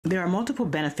There are multiple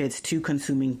benefits to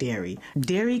consuming dairy.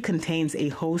 Dairy contains a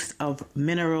host of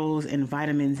minerals and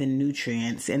vitamins and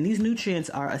nutrients, and these nutrients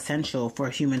are essential for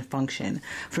human function.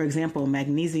 For example,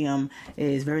 magnesium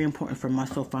is very important for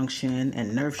muscle function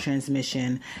and nerve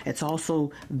transmission. It's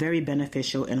also very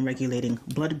beneficial in regulating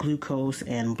blood glucose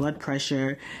and blood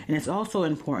pressure, and it's also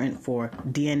important for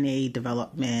DNA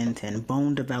development and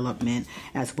bone development,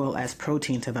 as well as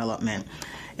protein development.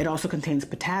 It also contains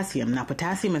potassium. Now,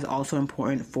 potassium is also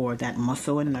important for that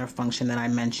muscle and nerve function that I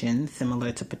mentioned,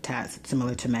 similar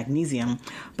to magnesium,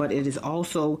 but it is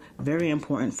also very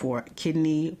important for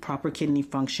proper kidney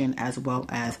function, as well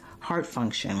as heart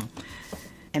function.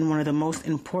 And one of the most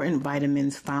important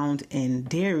vitamins found in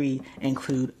dairy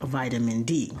include vitamin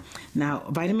D. Now,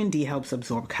 vitamin D helps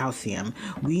absorb calcium.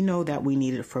 We know that we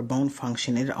need it for bone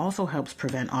function. It also helps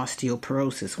prevent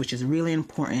osteoporosis, which is really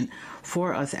important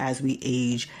for us as we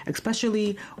age,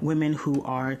 especially women who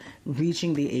are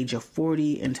reaching the age of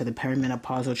 40 into the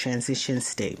perimenopausal transition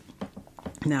state.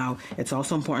 Now, it's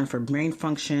also important for brain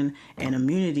function and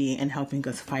immunity and helping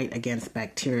us fight against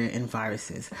bacteria and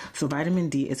viruses. So vitamin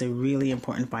D is a really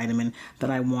important vitamin that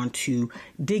I want to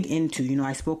dig into.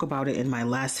 I spoke about it in my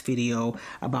last video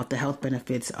about the health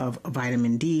benefits of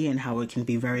vitamin D and how it can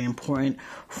be very important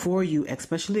for you,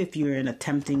 especially if you're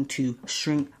attempting to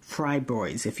shrink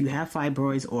fibroids. If you have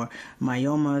fibroids or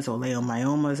myomas or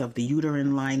leiomyomas of the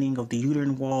uterine lining, of the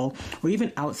uterine wall, or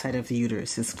even outside of the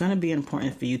uterus, it's going to be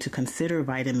important for you to consider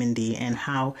vitamin D and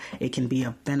how it can be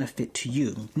a benefit to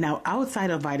you. Now, outside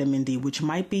of vitamin D, which you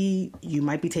might be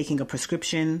taking a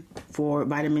prescription for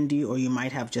vitamin D, or you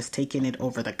might have just taken it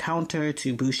over the counter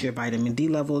to boost your vitamin D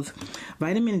levels,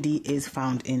 vitamin D is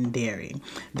found in dairy.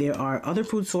 There are other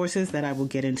food sources that I will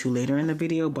get into later in the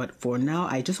video, but for now,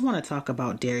 I just want to talk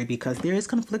about dairy because there is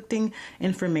conflicting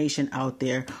information out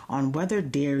there on whether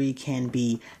dairy can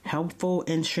be helpful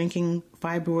in shrinking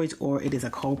fibroids or it is a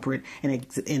culprit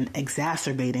in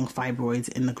exacerbating fibroids,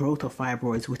 in the growth of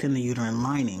fibroids within the uterine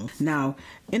lining. Now,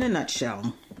 in a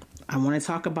nutshell, I want to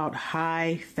talk about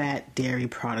high-fat dairy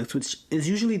products, which is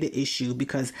usually the issue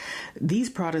because these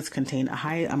products contain a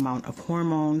high amount of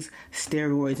hormones,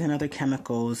 steroids, and other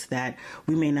chemicals that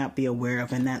we may not be aware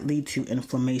of and that lead to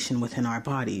inflammation within our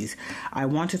bodies. I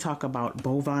want to talk about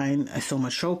bovine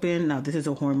somatotropin. Now, this is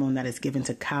a hormone that is given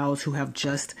to cows who have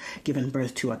just given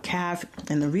birth to a calf,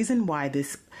 and the reason why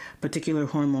this particular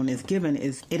hormone is given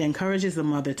is it encourages the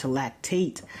mother to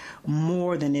lactate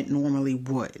more than it normally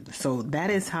would. So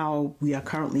that is how we are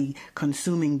currently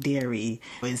consuming dairy.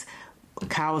 Lactating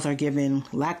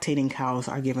cows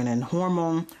are given a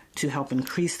hormone to help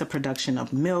increase the production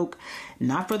of milk,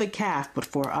 not for the calf, but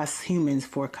for us humans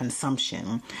for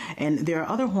consumption. And there are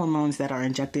other hormones that are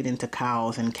injected into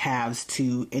cows and calves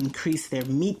to increase their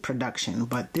meat production,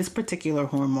 but this particular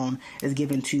hormone is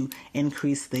given to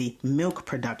increase the milk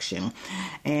production.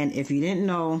 And if you didn't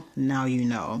know, now you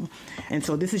know. And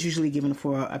so this is usually given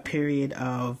for a period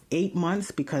of 8 months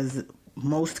because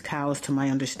most cows, to my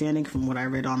understanding from what I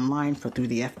read online through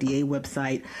the FDA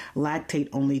website, lactate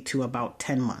only to about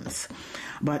 10 months.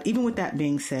 But even with that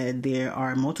being said, there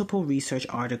are multiple research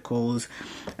articles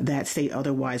that state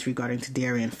otherwise regarding to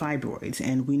dairy and fibroids.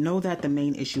 And we know that the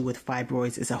main issue with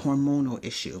fibroids is a hormonal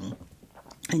issue.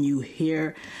 And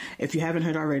if you haven't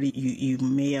heard already, you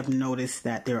may have noticed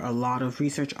that there are a lot of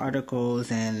research articles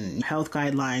and health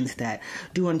guidelines that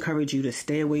do encourage you to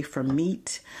stay away from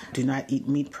meat. Do not eat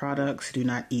meat products, do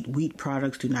not eat wheat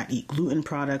products, do not eat gluten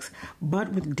products.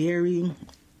 But with dairy,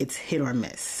 it's hit or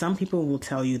miss. Some people will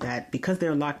tell you that because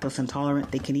they're lactose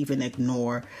intolerant, they can even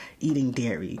ignore eating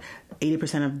dairy.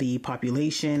 80% of the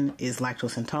population is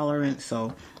lactose intolerant,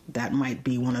 so that might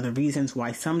be one of the reasons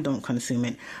why some don't consume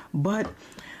it. But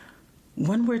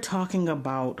when we're talking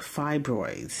about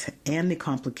fibroids and the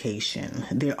complication,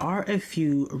 there are a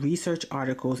few research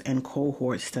articles and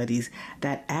cohort studies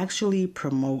that actually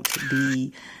promote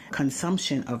the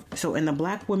consumption of. So in the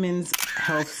Black Women's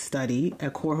Health Study, a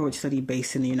cohort study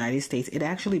based in the United States, it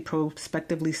actually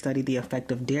prospectively studied the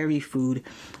effect of dairy food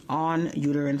on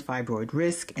uterine fibroid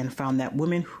risk and found that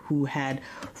women who had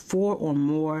 4 or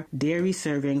more dairy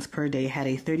servings per day had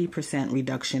a 30%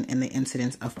 reduction in the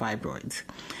incidence of fibroids.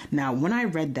 Now, when I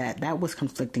read that was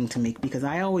conflicting to me because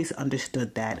I always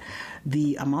understood that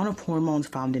the amount of hormones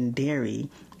found in dairy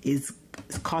is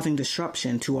causing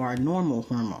disruption to our normal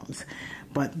hormones.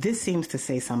 But this seems to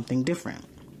say something different.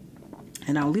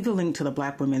 And I'll leave the link to the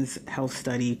Black Women's Health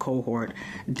Study cohort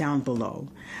down below.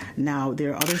 Now,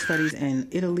 there are other studies in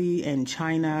Italy and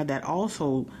China that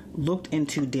also looked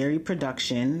into dairy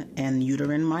production and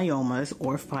uterine myomas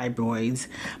or fibroids,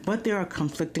 but there are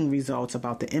conflicting results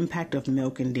about the impact of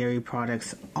milk and dairy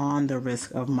products on the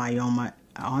risk of myoma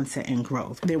onset and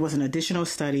growth. There was an additional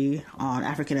study on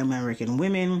African American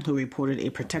women who reported a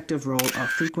protective role of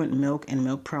frequent milk and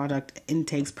milk product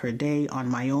intakes per day on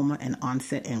myoma and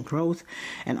onset and growth.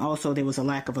 And also there was a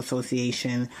lack of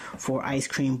association for ice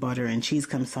cream, butter, and cheese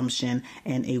consumption,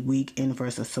 and a weak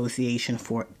inverse association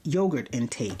for yogurt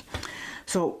intake.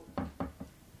 So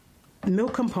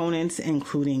milk components,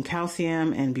 including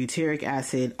calcium and butyric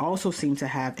acid, also seem to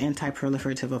have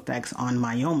anti-proliferative effects on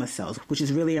myoma cells, which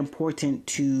is really important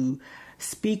to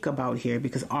speak about here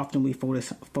because often we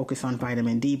focus on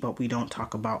vitamin D, but we don't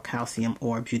talk about calcium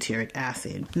or butyric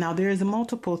acid. Now, there's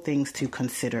multiple things to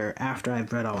consider after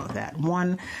I've read all of that.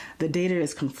 One, the data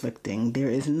is conflicting. There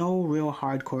is no real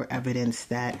hardcore evidence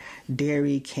that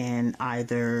dairy can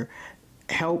either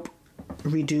help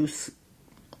reduce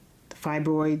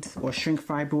fibroids or shrink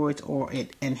fibroids, or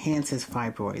it enhances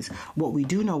fibroids. What we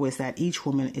do know is that each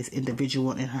woman is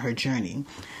individual in her journey.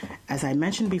 As I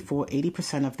mentioned before,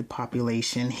 80% of the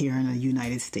population here in the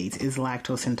United States is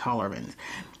lactose intolerant.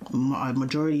 A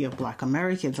majority of Black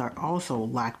Americans are also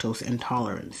lactose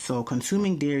intolerant. So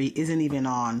consuming dairy isn't even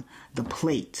on the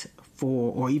plate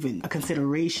for, or even a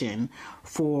consideration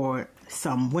for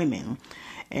some women.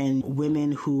 And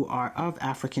women who are of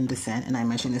African descent, and I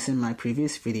mentioned this in my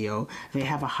previous video, they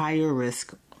have a higher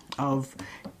risk of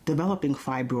developing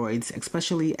fibroids,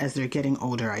 especially as they're getting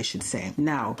older, I should say.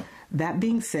 Now, that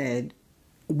being said,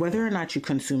 whether or not you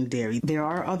consume dairy, there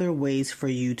are other ways for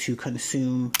you to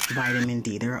consume vitamin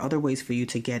D. There are other ways for you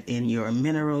to get in your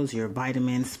minerals, your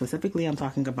vitamins. Specifically, I'm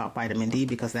talking about vitamin D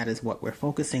because that is what we're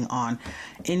focusing on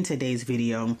in today's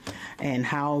video, and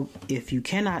how if you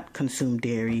cannot consume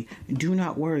dairy, do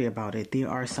not worry about it. There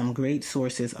are some great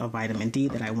sources of vitamin D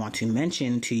that I want to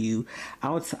mention to you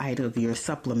outside of your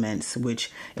supplements, which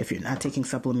if you're not taking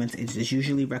supplements, it is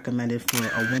usually recommended for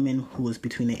a woman who is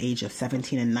between the age of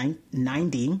 17 and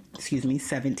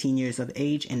 17 years of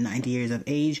age and 90 years of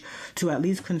age, to at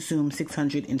least consume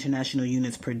 600 international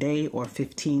units per day, or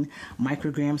 15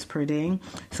 micrograms per day.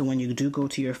 So when you do go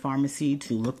to your pharmacy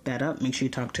to look that up, make sure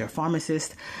you talk to a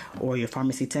pharmacist or your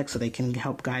pharmacy tech so they can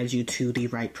help guide you to the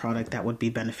right product that would be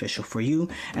beneficial for you.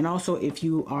 And also, if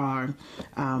you are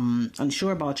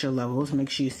unsure about your levels,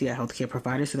 make sure you see a healthcare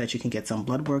provider so that you can get some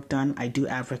blood work done. I do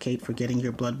advocate for getting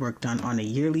your blood work done on a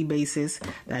yearly basis.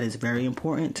 That is very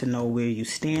important to know where you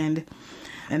stand.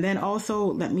 And then also,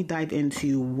 let me dive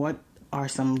into what are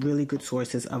some really good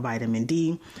sources of vitamin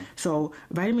D. So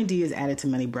vitamin D is added to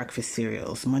many breakfast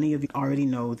cereals. Many of you already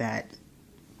know that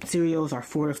cereals are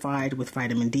fortified with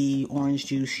vitamin D, orange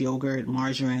juice, yogurt,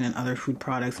 margarine, and other food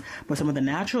products. But some of the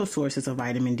natural sources of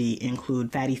vitamin D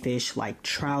include fatty fish like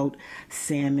trout,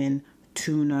 salmon,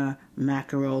 tuna,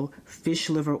 mackerel. Fish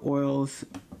liver oils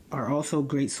are also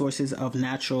great sources of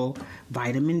natural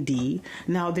vitamin D.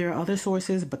 Now, there are other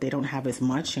sources, but they don't have as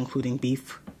much, including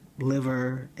beef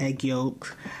liver, egg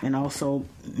yolk, and also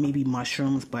maybe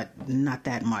mushrooms, but not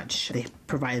that much. They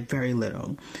provide very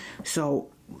little. So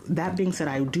that being said,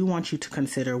 I do want you to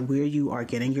consider where you are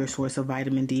getting your source of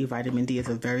vitamin D. Vitamin D is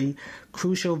a very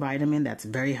crucial vitamin that's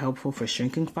very helpful for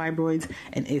shrinking fibroids.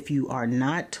 And if you are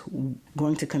not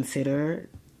going to consider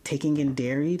taking in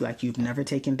dairy, like you've never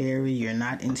taken dairy, you're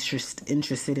not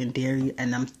interested in dairy,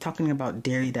 and I'm talking about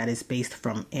dairy that is based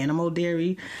from animal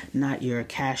dairy, not your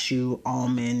cashew,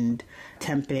 almond,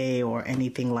 tempeh, or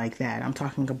anything like that. I'm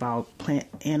talking about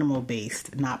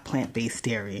animal-based, not plant-based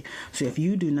dairy. So if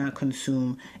you do not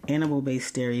consume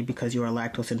animal-based dairy because you are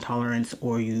lactose intolerant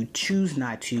or you choose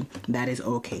not to, that is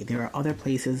okay. There are other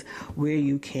places where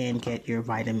you can get your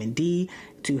vitamin D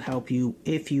to help you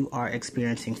if you are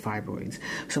experiencing fibroids.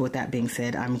 So with that being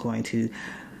said, I'm going to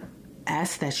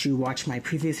ask that you watch my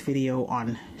previous video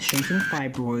on shrinking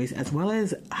fibroids, as well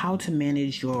as how to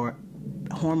manage your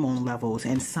hormone levels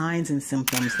and signs and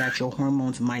symptoms that your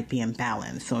hormones might be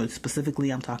imbalanced. So specifically,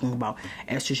 I'm talking about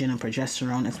estrogen and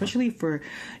progesterone, especially for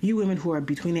you women who are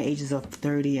between the ages of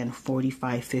 30 and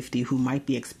 45, 50, who might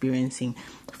be experiencing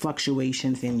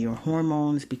fluctuations in your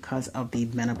hormones because of the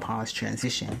menopause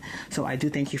transition. So I do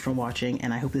thank you for watching,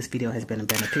 and I hope this video has been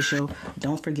beneficial.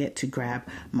 Don't forget to grab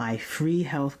my free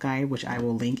health guide, which I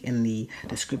will link in the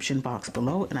description box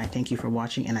below. And I thank you for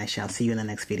watching, and I shall see you in the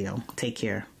next video. Take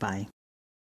care. Bye.